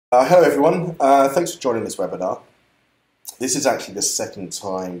Hello everyone, thanks for joining this webinar. This is actually the second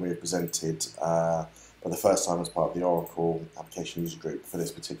time we've presented, for the first time as part of the Oracle application user group for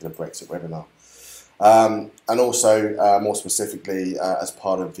this particular Brexit webinar. And also, more specifically, as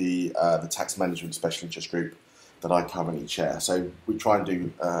part of the tax management special interest group that I currently chair. So we try and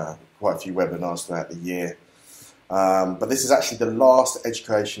do quite a few webinars throughout the year. But this is actually the last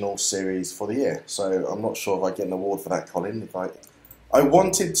educational series for the year. So I'm not sure if I get an award for that, Colin. I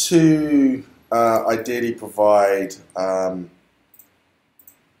wanted to ideally provide a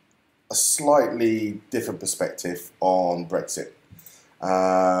slightly different perspective on Brexit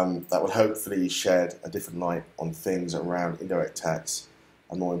that would hopefully shed a different light on things around indirect tax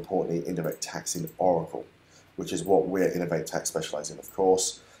and, more importantly, indirect tax in Oracle, which is what we're Innovate Tax specialise in, of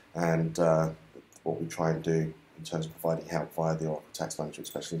course, and what we try and do in terms of providing help via the Oracle Tax Management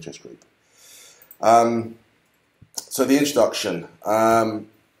Special Interest Group. So the introduction.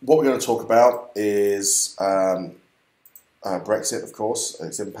 What we're going to talk about is Brexit, of course,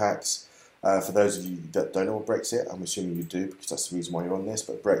 its impacts. For those of you that don't know what Brexit, I'm assuming you do because that's the reason why you're on this,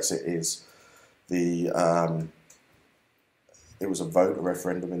 but Brexit is it was a vote, a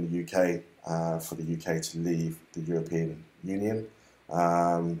referendum in the UK for the UK to leave the European Union,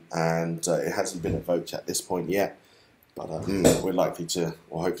 and it hasn't been a vote at this point yet. But we're likely to,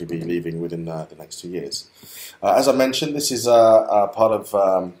 or hopefully, be leaving within the next 2 years. As I mentioned, this is part of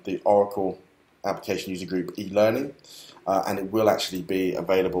the Oracle Application User Group e-learning, and it will actually be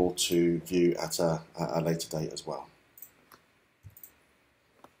available to view at a later date as well.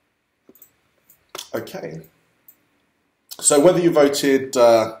 Okay, so whether you voted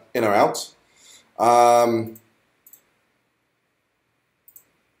in or out,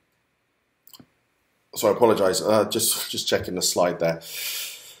 so I apologise, just checking the slide there.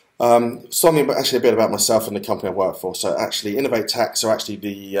 Something actually a bit about myself and the company I work for. So actually, Innovate Tax are actually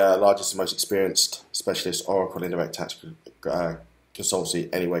the largest and most experienced specialist Oracle indirect tax consultancy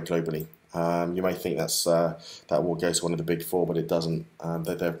anywhere globally. You may think that will go to one of the big four, but it doesn't.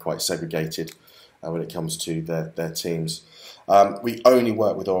 They're quite segregated when it comes to their teams. We only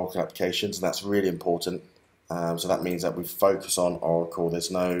work with Oracle applications, and that's really important. So that means that we focus on Oracle.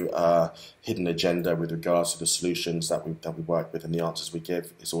 There's no hidden agenda with regards to the solutions that we work with and the answers we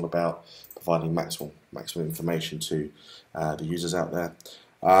give. It's all about providing maximum information to the users out there.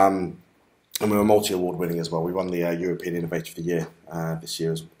 And we're multi-award winning as well. We won the European Innovator of the Year this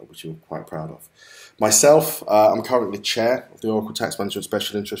year, which we're quite proud of. Myself, I'm currently the chair of the Oracle Tax Management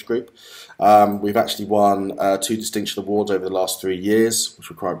Special Interest Group. We've actually won 2 distinction awards over the last 3 years, which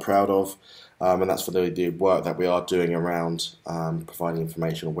we're quite proud of. And that's for the work that we are doing around providing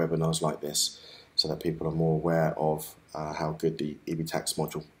information on webinars like this so that people are more aware of how good the EB Tax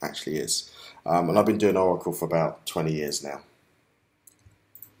module actually is. And I've been doing Oracle for about 20 years now.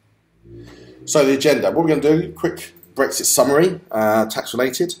 So the agenda, what we're going to do, quick Brexit summary, tax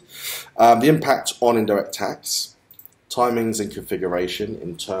related, the impact on indirect tax, timings and configuration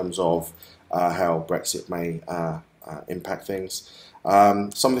in terms of how Brexit may impact things.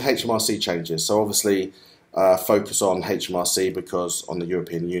 Some of the HMRC changes, so obviously focus on HMRC because on the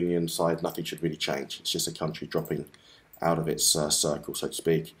European Union side nothing should really change. It's just a country dropping out of its circle, so to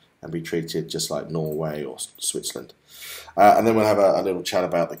speak, and be treated just like Norway or Switzerland. And then we'll have a little chat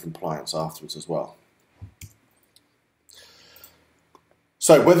about the compliance afterwards as well.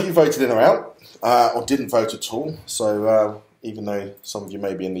 So whether you voted in or out, or didn't vote at all, so even though some of you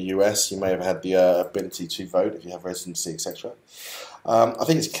may be in the US, you may have had the ability to vote if you have residency, etc. I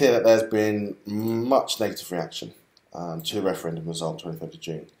think it's clear that there's been much negative reaction to the referendum result, 23rd of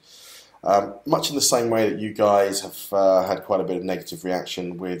June. Much in the same way that you guys have had quite a bit of negative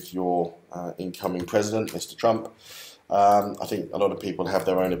reaction with your incoming president, Mr. Trump. I think a lot of people have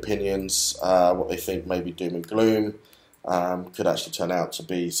their own opinions. What they think may be doom and gloom could actually turn out to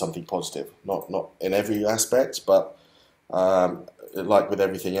be something positive. Not in every aspect, but like with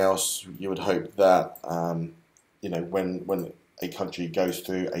everything else, you would hope that when a country goes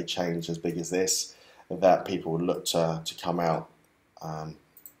through a change as big as this, that people would look to come out and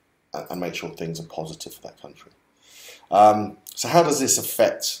make sure things are positive for that country. So how does this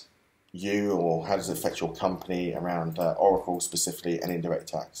affect you, or how does it affect your company around Oracle specifically and indirect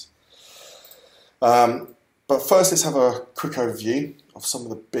tax? But first, let's have a quick overview of some of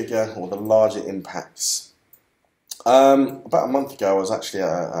the bigger or the larger impacts. About a month ago, I was actually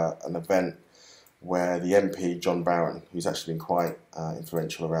at an event where the MP, John Barron, who's actually been quite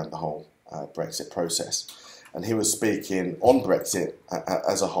influential around the whole Brexit process, and he was speaking on Brexit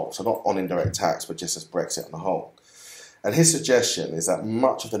as a whole, so not on indirect tax, but just as Brexit on a whole. And his suggestion is that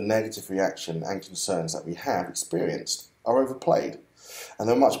much of the negative reaction and concerns that we have experienced are overplayed, And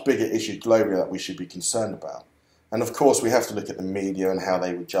there are much bigger issues globally that we should be concerned about. And of course, we have to look at the media and how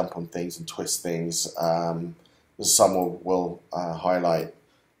they would jump on things and twist things. Some will highlight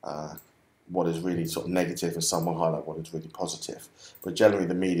what is really sort of negative, and some will highlight what is really positive. But generally,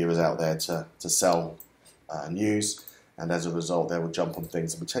 the media is out there to sell news, and as a result, they will jump on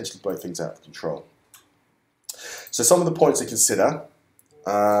things and potentially blow things out of control. So some of the points to consider.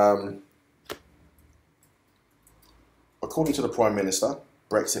 According to the Prime Minister,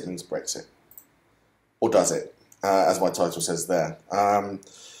 Brexit means Brexit. Or does it? As my title says there.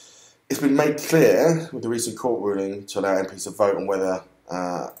 It's been made clear with the recent court ruling to allow MPs to vote on whether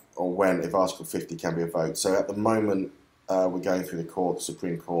or when, if Article 50 can be a vote. So at the moment, we're going through the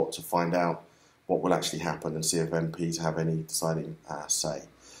Supreme Court to find out what will actually happen and see if MPs have any deciding say.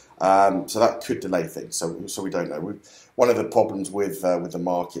 So that could delay things. So we don't know. One of the problems with the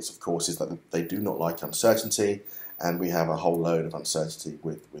markets, of course, is that they do not like uncertainty, and we have a whole load of uncertainty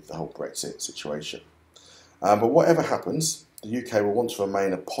with the whole Brexit situation. But whatever happens, the UK will want to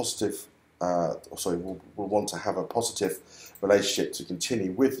remain a positive, will want to have a positive relationship to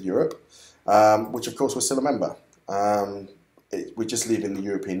continue with Europe, which of course we're still a member. We're just leaving the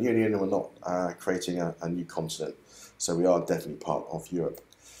European Union, and we're not creating a new continent. So we are definitely part of Europe.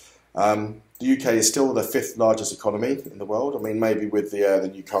 The UK is still the 5th largest economy in the world. I mean, maybe with the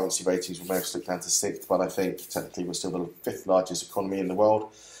new currency ratings, we may have slipped down to 6th, but I think technically we're still the 5th largest economy in the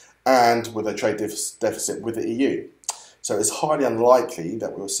world, and with a trade deficit with the EU. So it's highly unlikely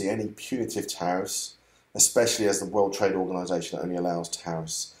that we'll see any punitive tariffs, especially as the World Trade Organization only allows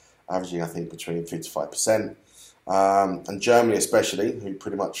tariffs averaging, I think, between 3 to 5%. And Germany especially, who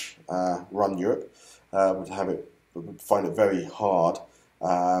pretty much run Europe, would find it very hard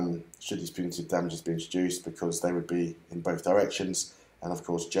should these punitive damages be introduced, because they would be in both directions. And of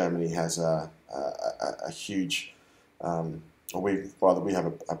course, Germany has a huge, we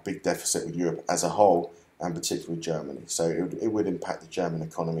have a big deficit with Europe as a whole, and particularly Germany. So it would impact the German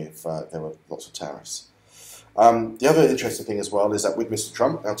economy if there were lots of tariffs. The other interesting thing as well is that with Mr.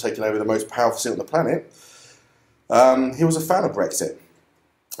 Trump now taking over the most powerful seat on the planet, he was a fan of Brexit.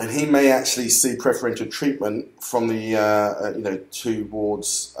 And he may actually see preferential treatment from the,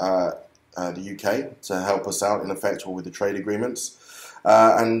 towards the UK to help us out, in effect, or with the trade agreements.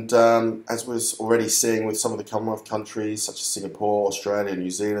 As we're already seeing with some of the Commonwealth countries, such as Singapore, Australia,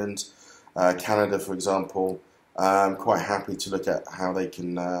 New Zealand, Canada, for example, quite happy to look at how they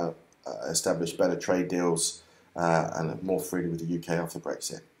can establish better trade deals and more freely with the UK after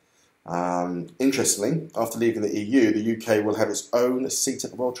Brexit. Interestingly, after leaving the EU, the UK will have its own seat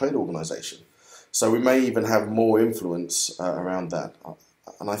at the World Trade Organization. So we may even have more influence around that.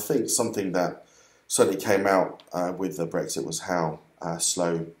 And I think something that certainly came out with the Brexit was how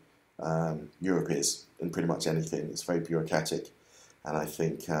slow Europe is in pretty much anything. It's very bureaucratic. And I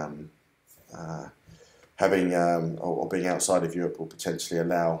think having or being outside of Europe will potentially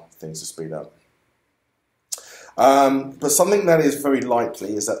allow things to speed up. But something that is very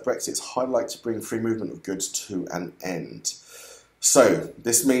likely is that Brexit's highly to bring free movement of goods to an end. So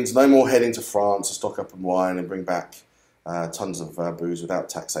this means no more heading to France to stock up on wine and bring back tons of booze without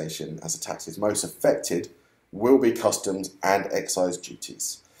taxation, as the taxes most affected will be customs and excise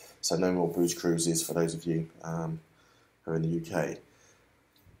duties. So no more booze cruises for those of you who are in the UK.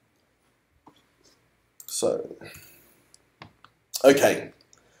 So, okay.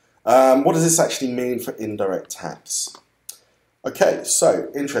 What does this actually mean for indirect tax? Okay, so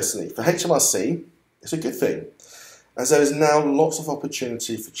interestingly, for HMRC, it's a good thing, as there is now lots of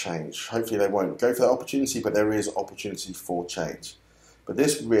opportunity for change. Hopefully they won't go for that opportunity, but there is opportunity for change. But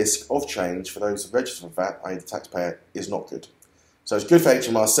this risk of change for those who register for VAT, i.e. the taxpayer, is not good. So it's good for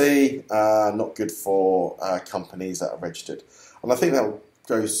HMRC, not good for companies that are registered. And I think that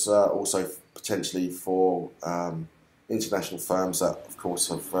goes also potentially for international firms that, of course,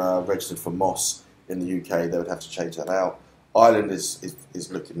 have registered for MOS in the UK. They would have to change that out. Ireland is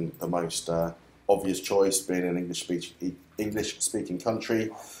looking the most obvious choice, being an English-speaking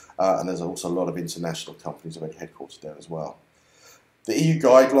country, and there's also a lot of international companies already headquartered there as well. The EU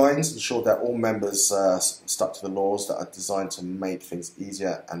guidelines ensured that all members stuck to the laws that are designed to make things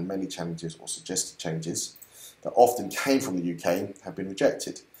easier, and many challenges or suggested changes that often came from the UK have been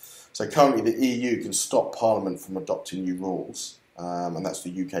rejected. So currently the EU can stop Parliament from adopting new rules, and that's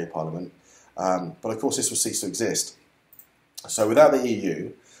the UK Parliament, but of course this will cease to exist. So without the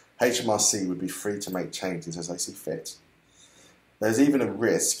EU, HMRC would be free to make changes as they see fit. There's even a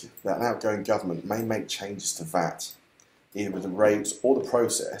risk that an outgoing government may make changes to VAT, either with the rates or the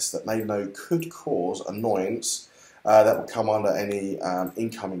process, that they know could cause annoyance that will come under any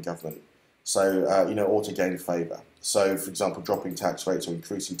incoming government, so or to gain favour. So, for example, dropping tax rates or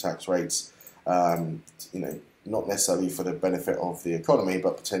increasing tax rates, not necessarily for the benefit of the economy,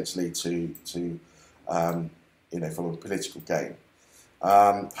 but potentially to from a political gain.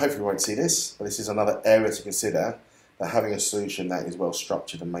 Hopefully we won't see this, but this is another area to consider, that having a solution that is well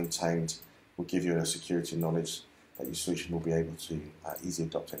structured and maintained will give you a security and knowledge that your solution will be able to easily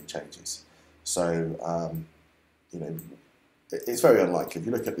adopt any changes. So, it's very unlikely. If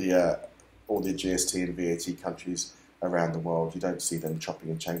you look at all the GST and VAT countries around the world, you don't see them chopping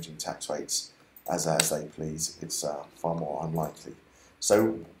and changing tax rates as they please. It's far more unlikely.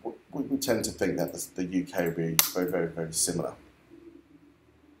 So we tend to think that the UK will be very, very, very similar.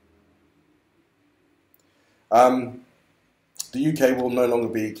 The UK will no longer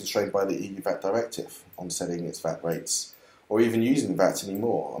be constrained by the EU VAT directive on setting its VAT rates or even using VAT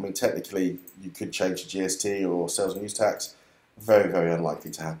anymore. I mean, technically, you could change the GST or sales and use tax. Very, very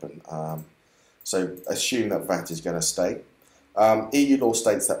unlikely to happen. So assume that VAT is going to stay. EU law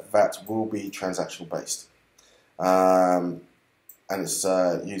states that VAT will be transactional based. And it's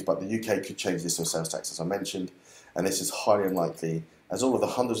used, but the UK could change this to a sales tax, as I mentioned, and this is highly unlikely, as all of the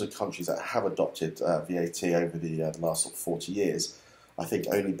hundreds of countries that have adopted VAT over the last 40 years, I think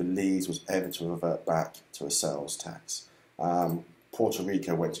only Belize was ever to revert back to a sales tax. Puerto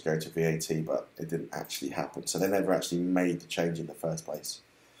Rico went to go to VAT, but it didn't actually happen, so they never actually made the change in the first place.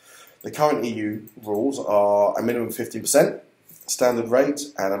 The current EU rules are a minimum 15% standard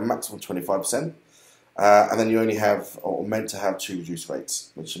rate and a maximum 25%. And then you only have, or meant to have, 2 reduced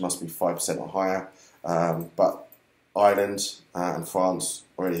rates, which must be 5% or higher. But Ireland and France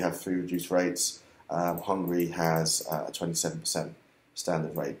already have 3 reduced rates. Hungary has a 27%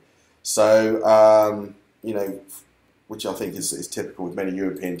 standard rate. So, which I think is typical with many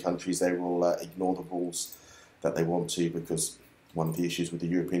European countries. They will ignore the rules that they want to, because one of the issues with the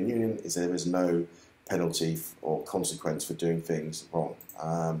European Union is there is no penalty or consequence for doing things wrong.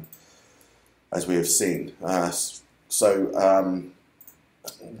 As we have seen.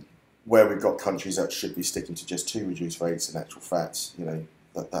 Where we've got countries that should be sticking to just 2 reduced rates, in actual fact,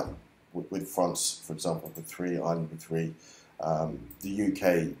 that with France, for example, with 3, Ireland with 3, the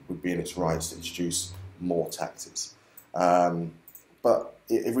UK would be in its rights to introduce more taxes. But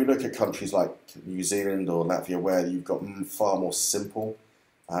if we look at countries like New Zealand or Latvia, where you've got far more simple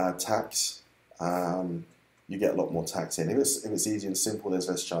tax, you get a lot more tax in. If it's easy and simple, there's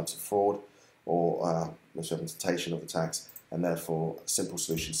less chance of fraud or misrepresentation of the tax, and therefore simple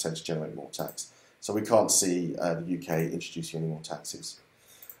solutions tend to generate more tax. So we can't see the UK introducing any more taxes.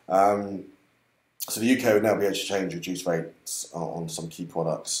 So the UK would now be able to change reduced rates on some key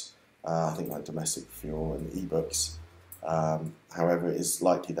products, I think like domestic fuel and e-books. However, it is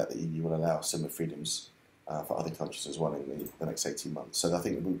likely that the EU will allow similar freedoms for other countries as well in the next 18 months. So I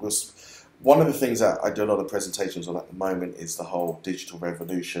think one of the things that I do a lot of presentations on at the moment is the whole digital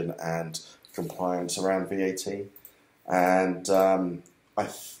revolution and compliance around VAT. And when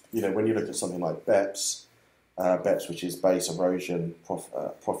you look at something like BEPS, which is base erosion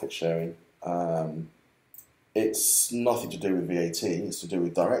profit sharing, it's nothing to do with VAT. It's to do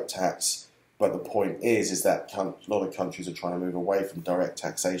with direct tax. But the point is that a lot of countries are trying to move away from direct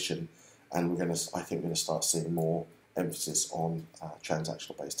taxation, and I think we're going to start seeing more emphasis on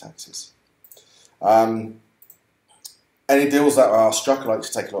transactional-based taxes. Any deals that are struck are likely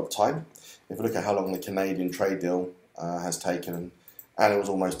to take a lot of time. If we look at how long the Canadian trade deal has taken, and it was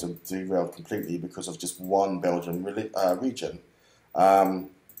almost derailed completely because of just one Belgian region. The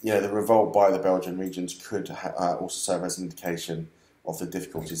revolt by the Belgian regions could also serve as an indication of the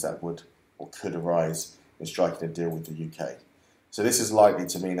difficulties that would or could arise in striking a deal with the UK. So this is likely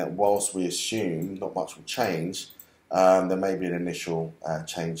to mean that whilst we assume not much will change, there may be an initial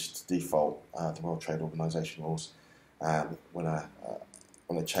change to default the World Trade Organization rules when a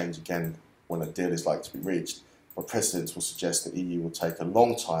change again, when a deal is likely to be reached. But precedents will suggest that the EU will take a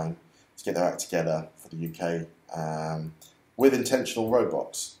long time to get their act together for the UK with intentional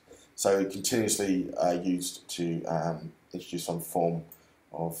roadblocks. So continuously used to introduce some form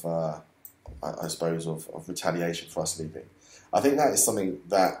of, of retaliation for us leaving. I think that is something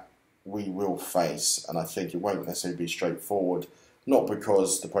that we will face, and I think it won't necessarily be straightforward, not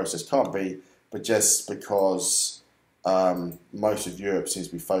because the process can't be, but just because most of Europe seems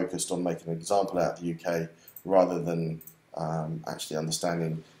to be focused on making an example out of the UK rather than actually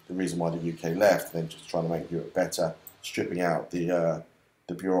understanding the reason why the UK left, and then just trying to make Europe better, stripping out the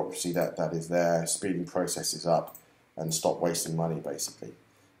bureaucracy that is there, speeding processes up, and stop wasting money, basically.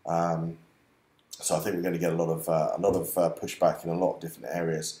 So I think we're going to get a lot of pushback in a lot of different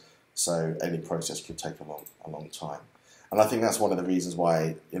areas. So any process could take a long time, and I think that's one of the reasons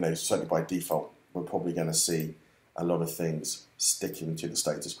why, certainly by default, we're probably going to see a lot of things sticking to the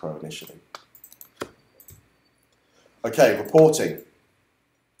status quo initially. Okay, reporting.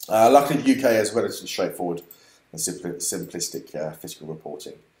 Luckily, the UK has relatively straightforward and simplistic fiscal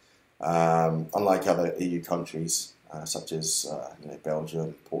reporting. Unlike other EU countries, such as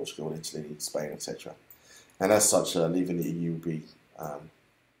Belgium, Portugal, Italy, Spain, etc. And as such, leaving the EU will be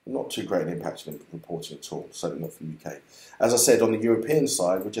not too great an impact on reporting at all, certainly not for the UK. As I said, on the European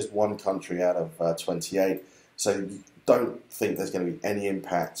side, we're just one country out of 28, so you don't think there's going to be any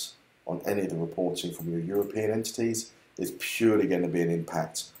impact on any of the reporting from your European entities. It's purely going to be an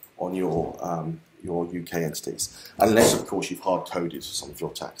impact on your UK entities, unless, of course, you've hard-coded some of your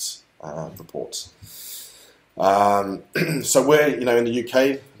tax reports. So we're, in the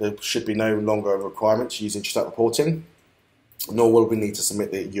UK, there should be no longer a requirement to use Intrastat reporting, nor will we need to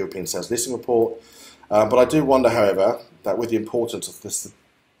submit the European sales listing report. But I do wonder, however, that with the importance of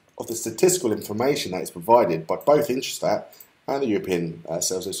the statistical information that is provided by both Intrastat and the European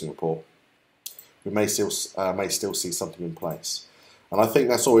sales listing report, we may still see something in place. And I think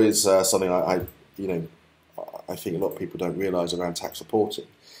that's always something I think a lot of people don't realise around tax reporting,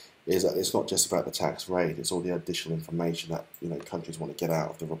 is that it's not just about the tax rate, it's all the additional information that countries want to get out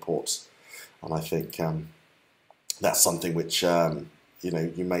of the reports. And I think that's something which you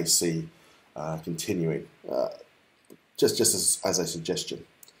may see continuing, just as a suggestion.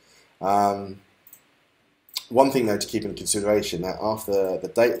 One thing though to keep in consideration, that after the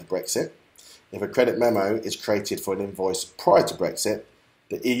date of Brexit, if a credit memo is created for an invoice prior to Brexit,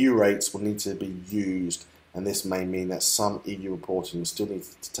 the EU rates will need to be used, and this may mean that some EU reporting will still need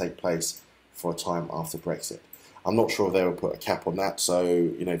to take place for a time after Brexit. I'm not sure if they will put a cap on that, so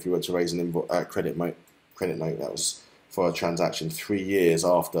if you were to raise an credit note that was for a transaction 3 years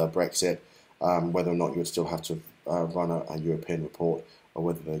after Brexit, whether or not you would still have to run a European report, or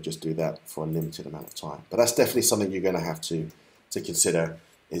whether they just do that for a limited amount of time. But that's definitely something you're going to have to consider,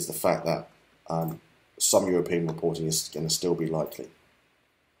 is the fact that some European reporting is going to still be likely.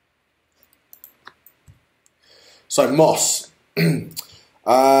 So MOS.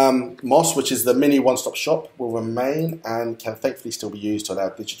 MOS, which is the mini one-stop shop, will remain and can thankfully still be used to allow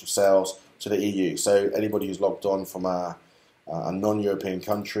digital sales to the EU. So anybody who's logged on from a non-European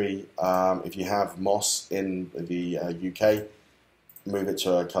country, if you have MOS in the UK, move it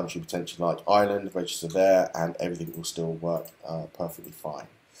to a country potentially like Ireland, register there, and everything will still work perfectly fine.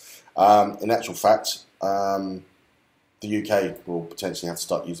 In actual fact, the UK will potentially have to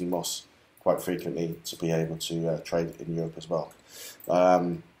start using MOS quite frequently to be able to trade in Europe as well.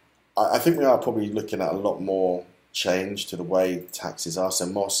 I think we are probably looking at a lot more change to the way taxes are. So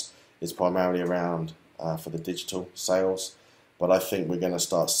MOS is primarily around for the digital sales, but I think we're going to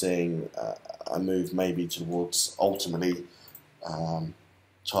start seeing a move maybe towards ultimately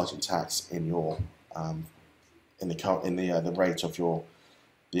charging tax in your the rate of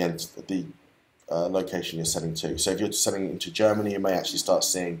the location you're selling to. So if you're selling into Germany, you may actually start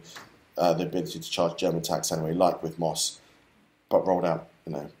seeing the ability to charge German tax anyway, like with MOS, but rolled out,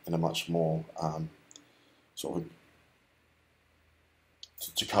 in a much more sort of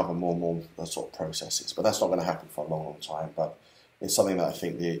to cover more sort of processes. But that's not going to happen for a long time. But it's something that I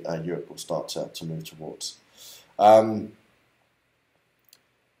think Europe will start to move towards.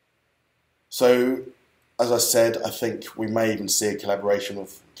 So, as I said, I think we may even see a collaboration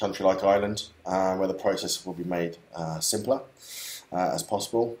with a country like Ireland, where the process will be made simpler as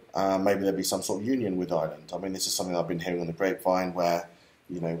possible. Maybe there'll be some sort of union with Ireland. I mean, this is something I've been hearing on the grapevine, where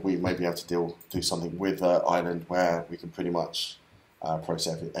we may be able to do something with Ireland, where we can pretty much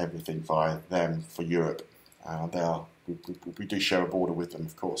process everything via them for Europe. We do share a border with them,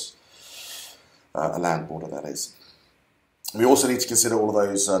 of course, a land border, that is. We also need to consider all of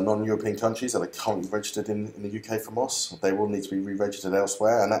those non-European countries that are currently registered in the UK for MOS. They will need to be re-registered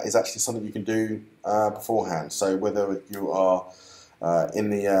elsewhere, and that is actually something you can do beforehand. So whether you are in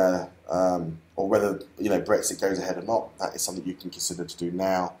the or whether Brexit goes ahead or not, that is something you can consider to do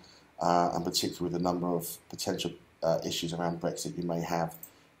now, and particularly with the number of potential issues around Brexit you may have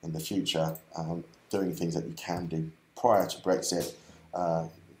in the future, doing things that you can do prior to Brexit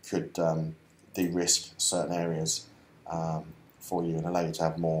could de-risk certain areas for you and allow you to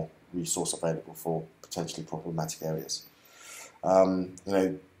have more resource available for potentially problematic areas.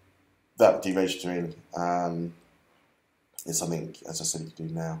 That deregistering is something, as I said, you can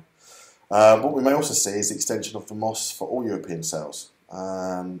do now. What we may also see is the extension of the MOS for all European sales.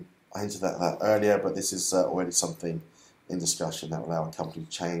 I hinted at that earlier, but this is already something in discussion that will allow a company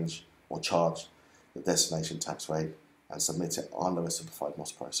to change or charge the destination tax rate and submit it under a simplified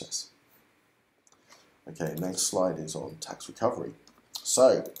MOS process. Okay, next slide is on tax recovery.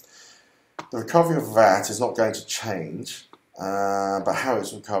 So, The recovery of VAT is not going to change, but how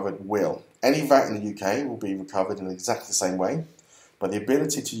it's recovered will. Any VAT in the UK will be recovered in exactly the same way, but the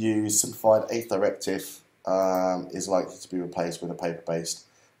ability to use simplified 8th directive is likely to be replaced with a paper-based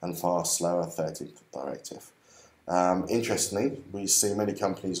and far slower 13th directive. Interestingly, we see many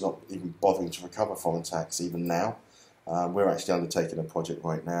companies not even bothering to recover foreign tax even now. We're actually undertaking a project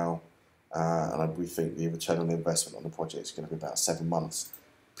right now, and we think the return on investment on the project is going to be about 7 months,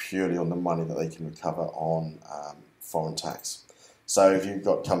 purely on the money that they can recover on foreign tax. So if you've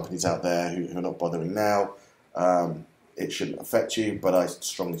got companies out there who are not bothering now, it shouldn't affect you, but I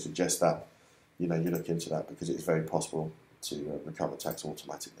strongly suggest that you look into that, because it's very possible to recover tax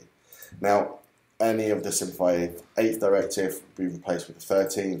automatically. Now, any of the simplified 8th directive will be replaced with the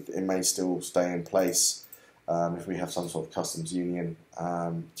 13th. It may still stay in place if we have some sort of customs union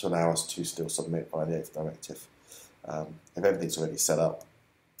to allow us to still submit by the 8th directive. If everything's already set up,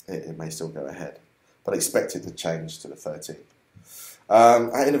 it may still go ahead, but expect it to change to the 13th.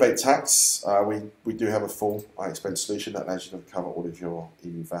 At Indirect Tax, we do have a full expense solution that allows you to cover all of your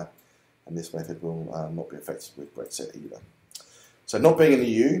EU VAT, and this method will not be affected with Brexit either. So not being in the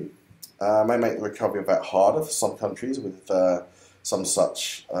EU may make the recovery of VAT harder for some countries, with some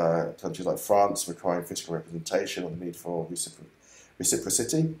such countries like France requiring fiscal representation or the need for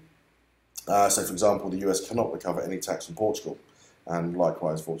reciprocity. So for example, the US cannot recover any tax from Portugal, and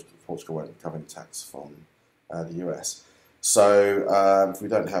likewise Portugal won't recover any tax from the US. So if we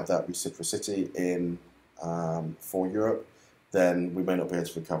don't have that reciprocity in for Europe, then we may not be able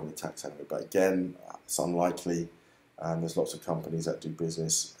to recover the tax anyway. But again, it's unlikely. There's lots of companies that do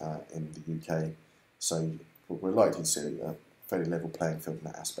business in the UK, so we're likely to see a fairly level playing field in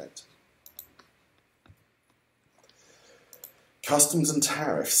that aspect. Customs and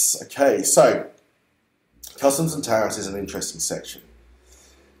tariffs. Okay, so customs and tariffs is an interesting section.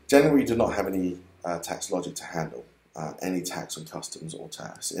 Generally, we do not have any tax logic to handle any tax on customs or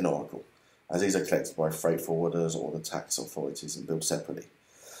tariffs in Oracle, as these are collected by freight forwarders or the tax authorities and billed separately.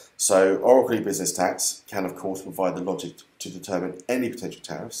 So Oracle e-Business Tax can, of course, provide the logic to determine any potential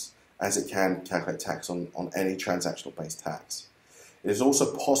tariffs, as it can calculate tax on any transactional-based tax. It is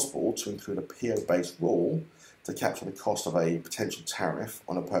also possible to include a PO-based rule to capture the cost of a potential tariff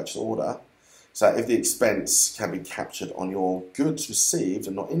on a purchase order, so that if the expense can be captured on your goods received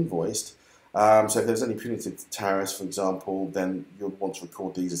and not invoiced, so if there's any punitive tariffs, for example, then you'll want to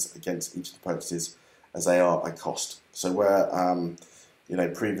record these against each of the purchases as they are a cost. So where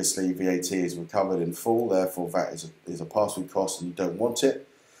previously VAT is recovered in full, therefore VAT is a pass-through cost and you don't want it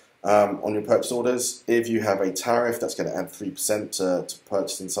on your purchase orders. If you have a tariff that's going to add 3% to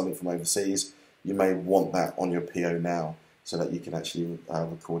purchasing something from overseas, you may want that on your PO now, so that you can actually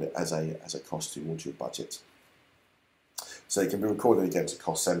record it as a cost towards your budget. So it can be recorded against a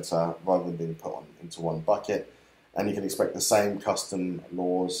cost centre rather than being put into one bucket, and you can expect the same custom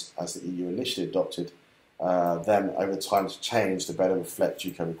laws as the EU initially adopted them over time to change to better reflect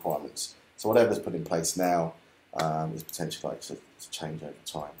UK requirements. So whatever's put in place now is potentially likely to change over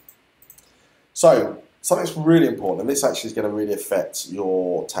time. So something that's really important, and this actually is going to really affect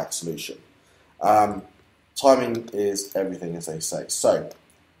your tax solution. Timing is everything, as they say. So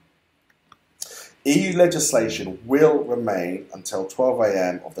EU legislation will remain until 12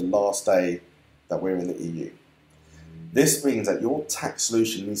 AM of the last day that we're in the EU. This means that your tax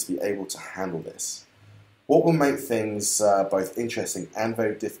solution needs to be able to handle this. What will make things both interesting and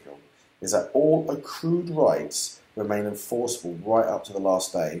very difficult is that all accrued rights remain enforceable right up to the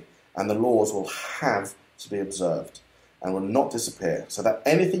last day, and the laws will have to be observed and will not disappear, so that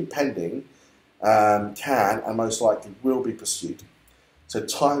anything pending can and most likely will be pursued. So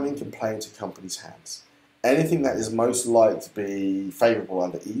timing can play into companies' hands. Anything that is most likely to be favourable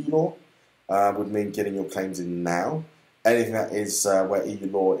under EU law would mean getting your claims in now. Anything that is where EU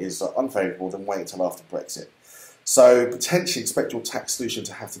law is unfavourable, then wait until after Brexit. So potentially expect your tax solution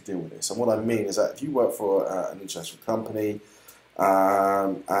to have to deal with this. And what I mean is that if you work for an international company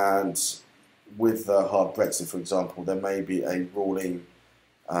and with hard Brexit, for example, there may be a ruling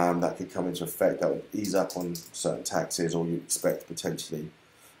that could come into effect that would ease up on certain taxes, or you expect potentially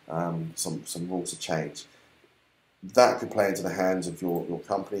some rules to change. That could play into the hands of your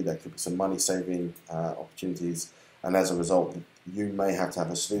company. There could be some money saving opportunities, and as a result you may have to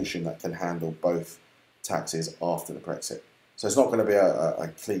have a solution that can handle both taxes after the Brexit. So it's not going to be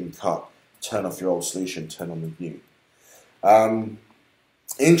a clean cut, turn off your old solution, turn on the new.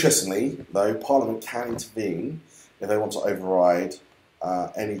 Interestingly though, Parliament can intervene if they want to override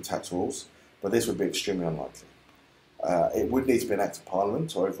any tax rules, but this would be extremely unlikely. It would need to be an act of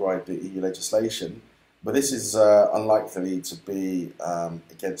Parliament to override the EU legislation, But this is unlikely to be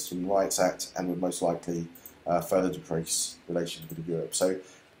against the Human Rights Act and would most likely further decrease relations with Europe. So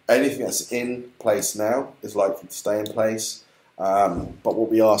anything that's in place now is likely to stay in place. But what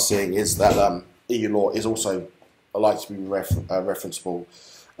we are seeing is that EU law is also likely to be referenceable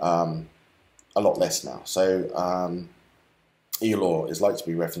a lot less now. So EU law is likely to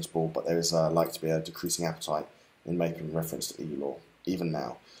be referenceable, but there is likely to be a decreasing appetite in making reference to EU law, even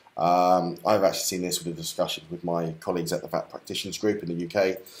now. I've actually seen this with a discussion with my colleagues at the VAT Practitioners Group in the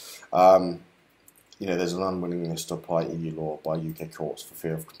UK. There's an unwillingness to apply EU law by UK courts for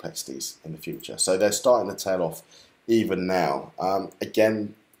fear of complexities in the future. So they're starting to tail off even now.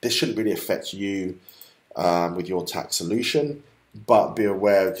 Again, this shouldn't really affect you with your tax solution, but be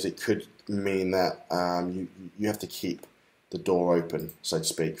aware because it could mean that you have to keep the door open, so to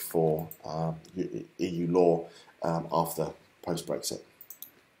speak, for EU law after post-Brexit.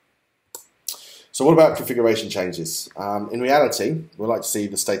 So what about configuration changes? In reality, we'd like to see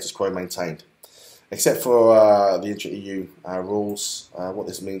the status quo maintained. Except for the intra-EU rules, what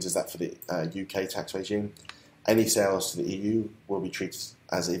this means is that for the UK tax regime, any sales to the EU will be treated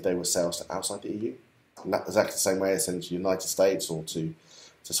as if they were sales to outside the EU. Exactly the same way as sending to the United States or to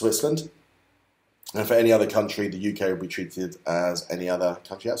Switzerland. And for any other country, the UK will be treated as any other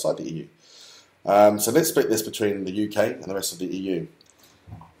country outside the EU. So let's split this between the UK and the rest of the EU.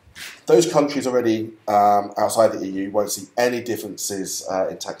 Those countries already outside the EU won't see any differences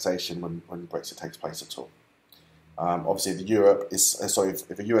in taxation when Brexit takes place at all. Obviously,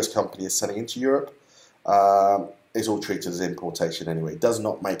 if a US company is selling into Europe, it's all treated as importation anyway. It does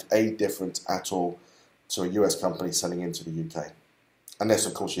not make a difference at all to a US company selling into the UK. Unless,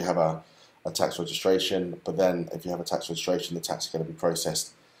 of course, you have a tax registration, but then if you have a tax registration, the tax is going to be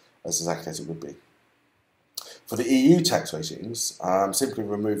processed as exactly as it would be. For the EU tax regimes, simply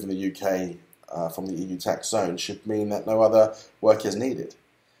removing the UK from the EU tax zone should mean that no other work is needed.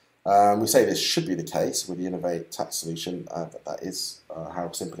 We say this should be the case with the Indirect Tax solution, but that is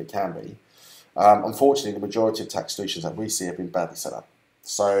how simple it can be. Unfortunately, the majority of tax solutions that we see have been badly set up.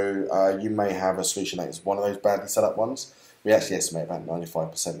 So you may have a solution that is one of those badly set up ones. We actually estimate about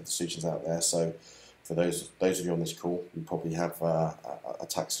 95% of the solutions out there. So for those of you on this call, you probably have a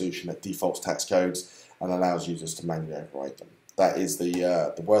tax solution that defaults tax codes and allows users to manually override them. That is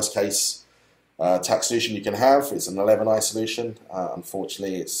the worst case tax solution you can have. It's an 11i solution.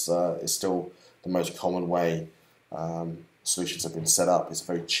 Unfortunately, it's still the most common way solutions have been set up. It's a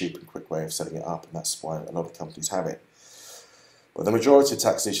very cheap and quick way of setting it up, and that's why a lot of companies have it. But the majority of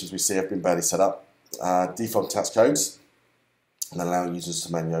tax solutions we see have been badly set up. Default tax codes and allow users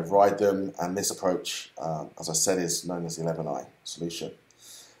to manually override them, and this approach, as I said, is known as the 11i solution.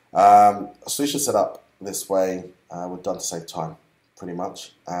 A solution set up this way would done to save time, pretty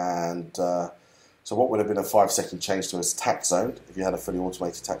much, and so what would have been a 5-second change to a tax zone if you had a fully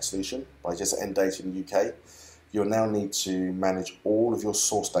automated tax solution by just end date in the UK, you'll now need to manage all of your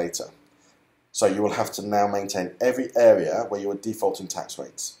source data. So you will have to now maintain every area where you are defaulting tax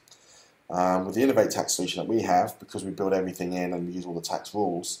rates. With the Indirect Tax solution that we have, because we build everything in and we use all the tax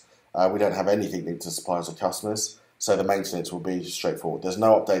rules, we don't have anything linked to suppliers or customers, so the maintenance will be straightforward. There's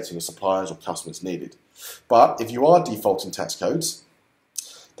no updating of suppliers or customers needed. But if you are defaulting tax codes,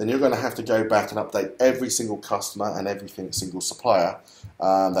 then you're going to have to go back and update every single customer and every single supplier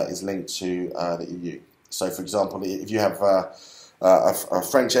that is linked to the EU. So, for example, if you have a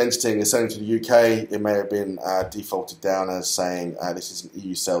French entity and you're selling to the UK, it may have been defaulted down as saying this is an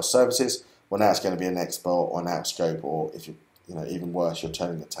EU sales services. Well, now it's going to be an export or an outscope, or if you even worse, you're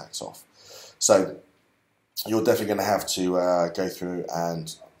turning the tax off. So you're definitely going to have to go through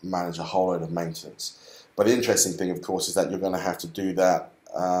and manage a whole load of maintenance. But the interesting thing, of course, is that you're going to have to do that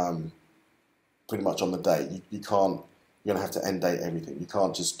pretty much on the day. You're going to have to end date everything. You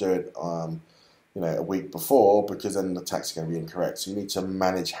can't just do it a week before, because then the tax is going to be incorrect. So you need to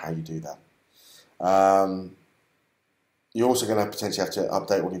manage how you do that. You're also going to potentially have to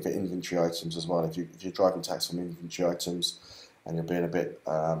update all of your inventory items as well. If you're driving tax from inventory items and you're being a bit,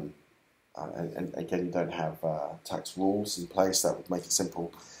 and again, you don't have tax rules in place that would make it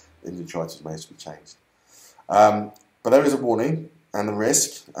simple, inventory items may have to be changed. But there is a warning and a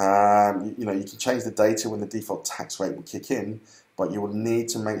risk. You can change the data when the default tax rate will kick in, but you will need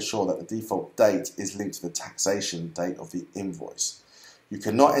to make sure that the default date is linked to the taxation date of the invoice. You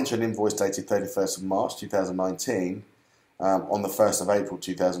cannot enter an invoice dated 31st of March 2019 on the 1st of April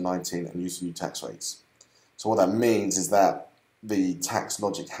 2019 and use the new tax rates. So what that means is that the tax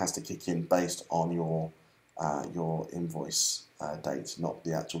logic has to kick in based on your invoice date, not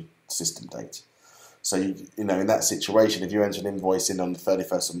the actual system date. So in that situation, if you enter an invoice in on the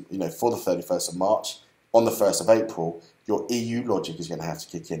 31st, for the 31st of March, on the 1st of April, your EU logic is going to have to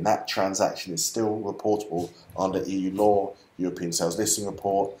kick in. That transaction is still reportable under EU law, European Sales Listing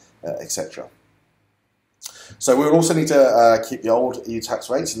Report, etc. So we will also need to keep the old EU tax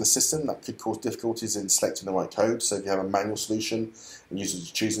rates in the system. That could cause difficulties in selecting the right code. So if you have a manual solution and users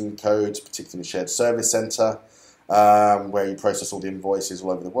are choosing codes, particularly in a shared service centre, where you process all the invoices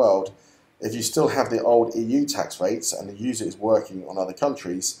all over the world, if you still have the old EU tax rates and the user is working on other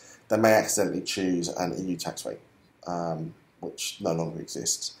countries, they may accidentally choose an EU tax rate, which no longer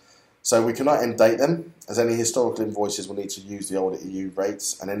exists. So we cannot end date them, as any historical invoices will need to use the older EU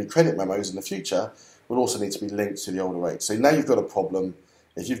rates, and any credit memos in the future will also need to be linked to the older rates. So now you've got a problem.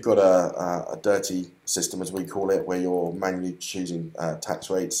 If you've got a dirty system, as we call it, where you're manually choosing tax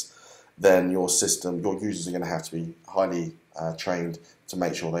rates, then your system, your users are going to have to be highly trained to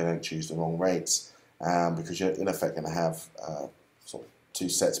make sure they don't choose the wrong rates, because you're in effect going to have sort of two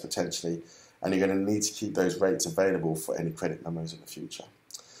sets potentially, and you're going to need to keep those rates available for any credit memos in the future.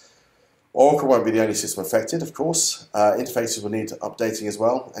 Oracle won't be the only system affected, of course. Interfaces will need updating as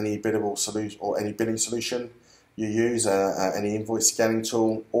well. Any biddable solution or any billing solution you use, any invoice scanning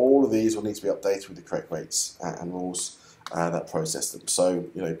tool, all of these will need to be updated with the correct rates and rules that process them. So,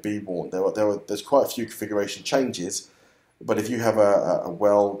 be warned. There's quite a few configuration changes, but if you have a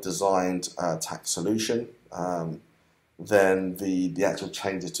well-designed tax solution, then the actual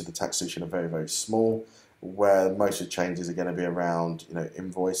changes to the tax solution are very, very small, where most of the changes are going to be around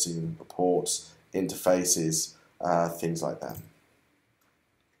invoicing, reports, interfaces, things like that.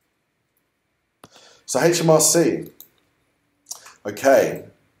 So HMRC. Okay.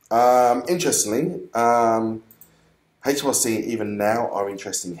 Interestingly, HMRC even now are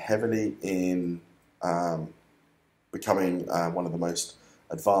interested heavily in becoming one of the most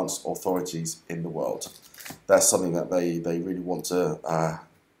advanced authorities in the world. That's something that they really want to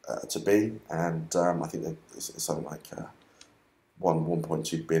be, and I think that it's something like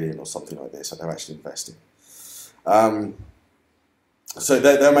 1.2 billion or something like this that they're actually investing. So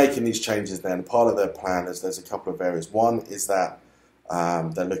they're making these changes then. Part of their plan is there's a couple of areas. One is that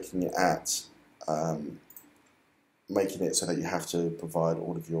they're looking at making it so that you have to provide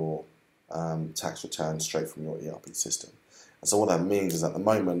all of your tax returns straight from your ERP system. And so what that means is at the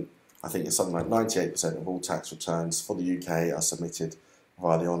moment, I think it's something like 98% of all tax returns for the UK are submitted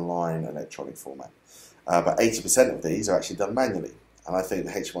via the online electronic format. But 80% of these are actually done manually. And I think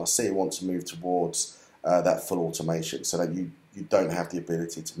the HMRC want to move towards that full automation so that you don't have the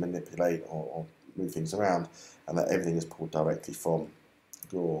ability to manipulate or move things around, and that everything is pulled directly from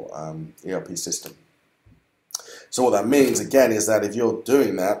your ERP system. So what that means, again, is that if you're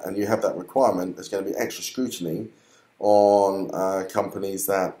doing that and you have that requirement, there's going to be extra scrutiny on companies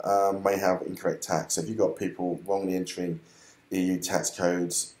that may have incorrect tax. So if you've got people wrongly entering EU tax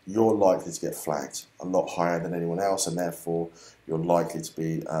codes, you're likely to get flagged a lot higher than anyone else, and therefore you're likely to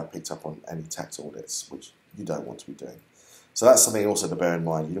be picked up on any tax audits, which you don't want to be doing. So that's something also to bear in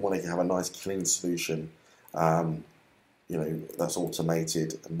mind. You want to have a nice clean solution, that's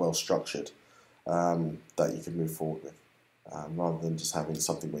automated and well structured, that you can move forward with, rather than just having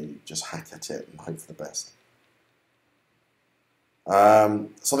something where you just hack at it and hope for the best.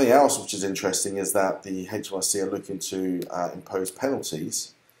 Something else which is interesting is that the HMRC are looking to impose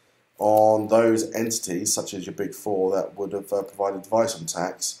penalties on those entities, such as your Big Four, that would have provided advice on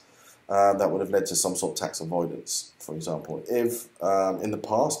tax that would have led to some sort of tax avoidance. For example, if in the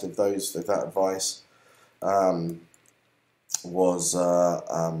past, if that advice was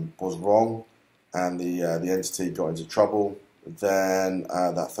wrong and the entity got into trouble, then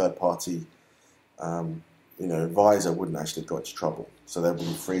that third party advisor wouldn't actually have got into trouble. So they would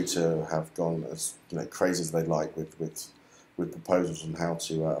be free to have gone as crazy as they like with proposals on how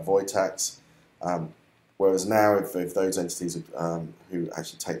to avoid tax. Whereas now, if those entities who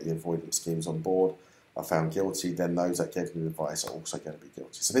actually take the avoidance schemes on board are found guilty, then those that gave them the advice are also going to be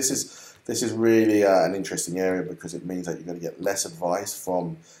guilty. So this is really an interesting area, because it means that you're going to get less advice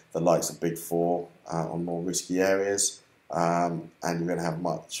from the likes of Big Four on more risky areas, and you're going to have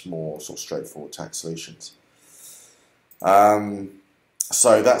much more sort of straightforward tax solutions.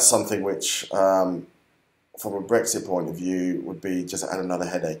 So that's something which, from a Brexit point of view, would be just add another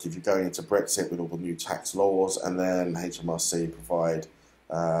headache. If you're going into Brexit with all the new tax laws and then HMRC provide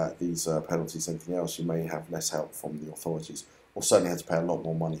these penalties and anything else, you may have less help from the authorities, or certainly have to pay a lot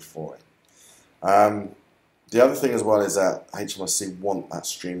more money for it. The other thing as well is that HMRC want that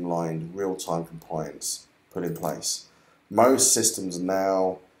streamlined real-time compliance put in place. Most systems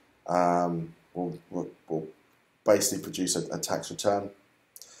now will basically produce a tax return.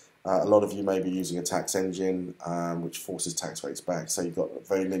 A lot of you may be using a tax engine which forces tax rates back, so you've got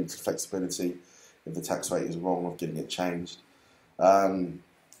very limited flexibility if the tax rate is wrong, of getting it changed. And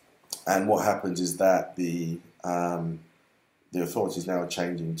what happens is that the authorities now are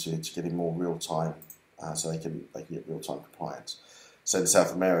changing to getting more real time, so they can get real time compliance. So in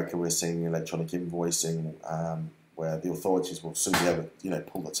South America, we're seeing electronic invoicing, where the authorities will soon be able to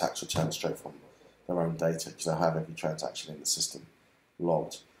pull the tax return straight from their own data, because they'll have every transaction in the system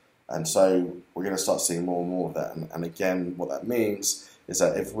logged. And so we're going to start seeing more and more of that. And again, what that means is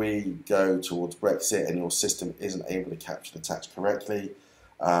that if we go towards Brexit and your system isn't able to capture the tax correctly,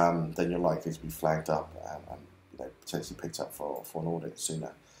 then you're likely to be flagged up and potentially picked up for an audit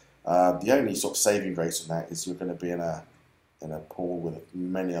sooner. The only sort of saving grace on that is you're going to be in a pool with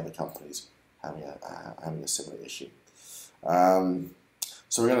many other companies having a similar issue.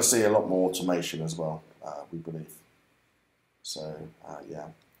 So we're going to see a lot more automation as well, we believe. So yeah.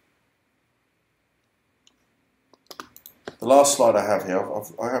 The last slide I have here,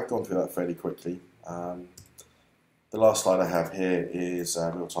 I have gone through that fairly quickly. The last slide I have here is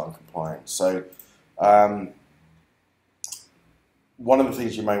real-time compliance. So one of the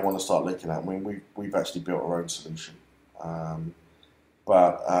things you may want to start looking at, I mean, we've actually built our own solution.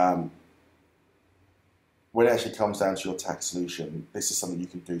 But when it actually comes down to your tax solution, this is something you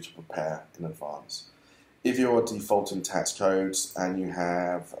can do to prepare in advance. If you're defaulting tax codes and you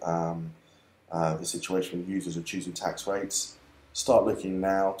have the situation where users are choosing tax rates, start looking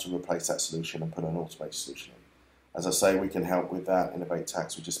now to replace that solution and put an automated solution in. As I say, we can help with that. Indirect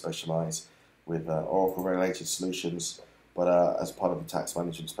Tax, we just specialise with Oracle-related solutions, but as part of the tax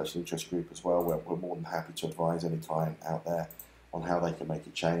management special interest group as well, we're more than happy to advise any client out there on how they can make a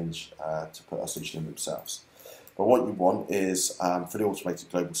change to put a solution in themselves. But what you want is fully automated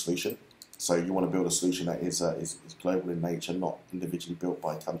global solution. So you want to build a solution that is global in nature, not individually built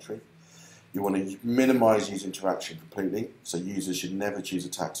by country. You want to minimise user interaction completely. So users should never choose a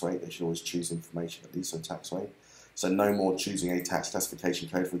tax rate. They should always choose information, at least a tax rate. So no more choosing a tax classification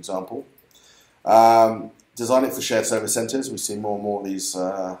code, for example. Design it for shared service centres. We see more and more of these,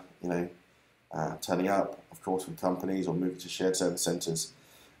 turning up, of course, from companies or moving to shared service centres.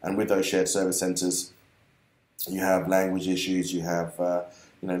 And with those shared service centres, you have language issues. You have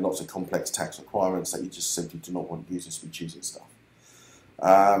lots of complex tax requirements that you just simply do not want users to be choosing stuff.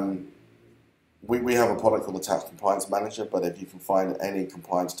 We have a product called the Tax Compliance Manager, but if you can find any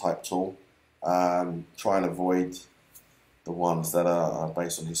compliance type tool, try and avoid the ones that are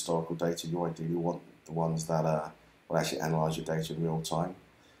based on historical data. You ideally want the ones that will actually analyse your data in real time,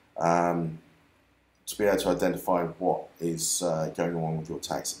 to be able to identify what is going on with your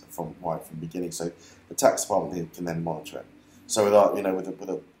tax right from the beginning. So the tax department can then monitor it. So with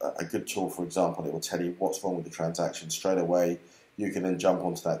a good tool, for example, it will tell you what's wrong with the transaction straight away. You can then jump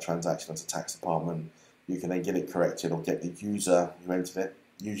onto that transaction as a tax department. You can then get it corrected or get the user who entered it.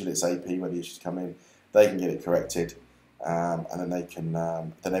 Usually it's AP where the issues come in. They can get it corrected, and then they can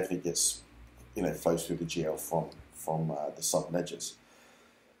then everything gets flows through the GL from the sub ledgers.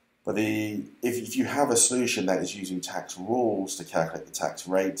 But if you have a solution that is using tax rules to calculate the tax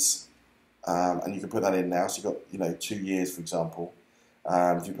rates, and you can put that in now, so you've got 2 years, for example.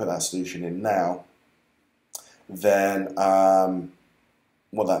 If you put that solution in now, then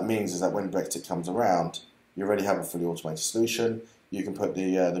what that means is that when Brexit comes around, you already have a fully automated solution. You can put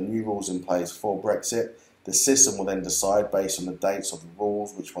the new rules in place for Brexit. The system will then decide based on the dates of the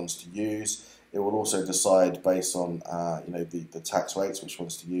rules which ones to use. It will also decide based on the tax rates which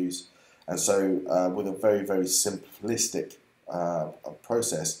ones to use. And so with a very, very simplistic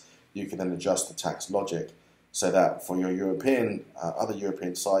process, you can then adjust the tax logic so that for your other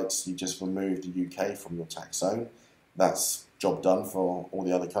European sites, you just remove the UK from your tax zone. That's job done for all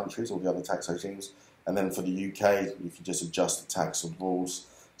the other countries, all the other tax regimes. And then for the UK, you can just adjust the tax rules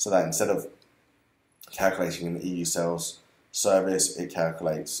so that instead of calculating in the EU sales service, it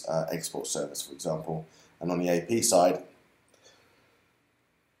calculates export service, for example. And on the AP side,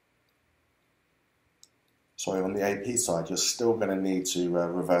 you're still going to need to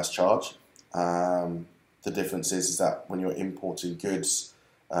reverse charge. The difference is that when you're importing goods,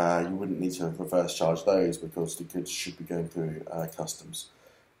 you wouldn't need to reverse charge those because the goods should be going through customs.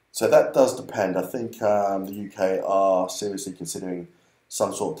 So that does depend. I think the UK are seriously considering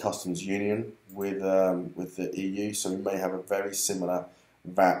some sort of customs union with the EU, so we may have a very similar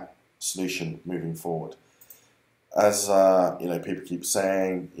VAT solution moving forward. As people keep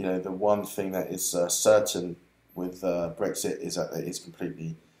saying, the one thing that is certain with Brexit is that it is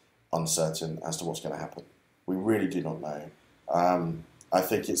completely uncertain as to what's going to happen. We really do not know. I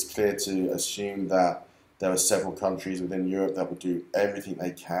think it's clear to assume that there are several countries within Europe that will do everything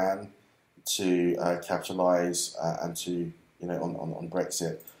they can to capitalise and to on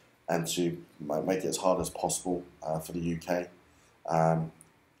Brexit, and to make it as hard as possible for the UK.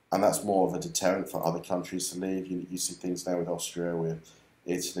 And that's more of a deterrent for other countries to leave. You see things now with Austria, with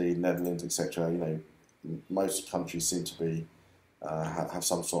Italy, Netherlands, etc. Most countries seem to be have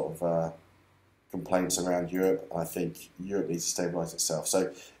some sort of complaints around Europe. And I think Europe needs to stabilise itself.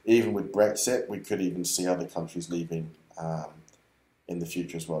 So even with Brexit, we could even see other countries leaving in the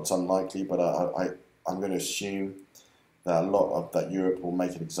future as well. It's unlikely, but I'm going to assume that a lot of that Europe will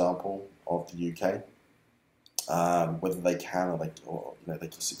make an example of the UK. Whether they can or they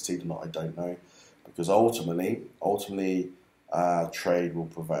can succeed or not, I don't know, because ultimately, trade will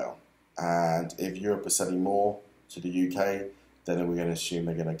prevail. And if Europe is selling more to the UK, then we're going to assume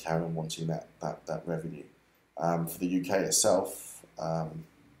they're going to carry on wanting that revenue. For the UK itself,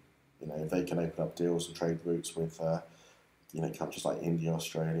 if they can open up deals and trade routes with countries like India,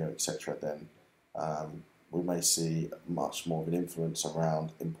 Australia, etc., then we may see much more of an influence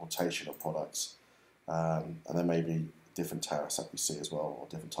around importation of products. And there may be different tariffs that we see as well, or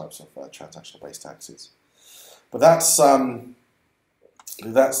different types of transactional-based taxes. But that's the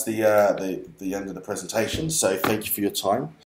end of the presentation. So thank you for your time.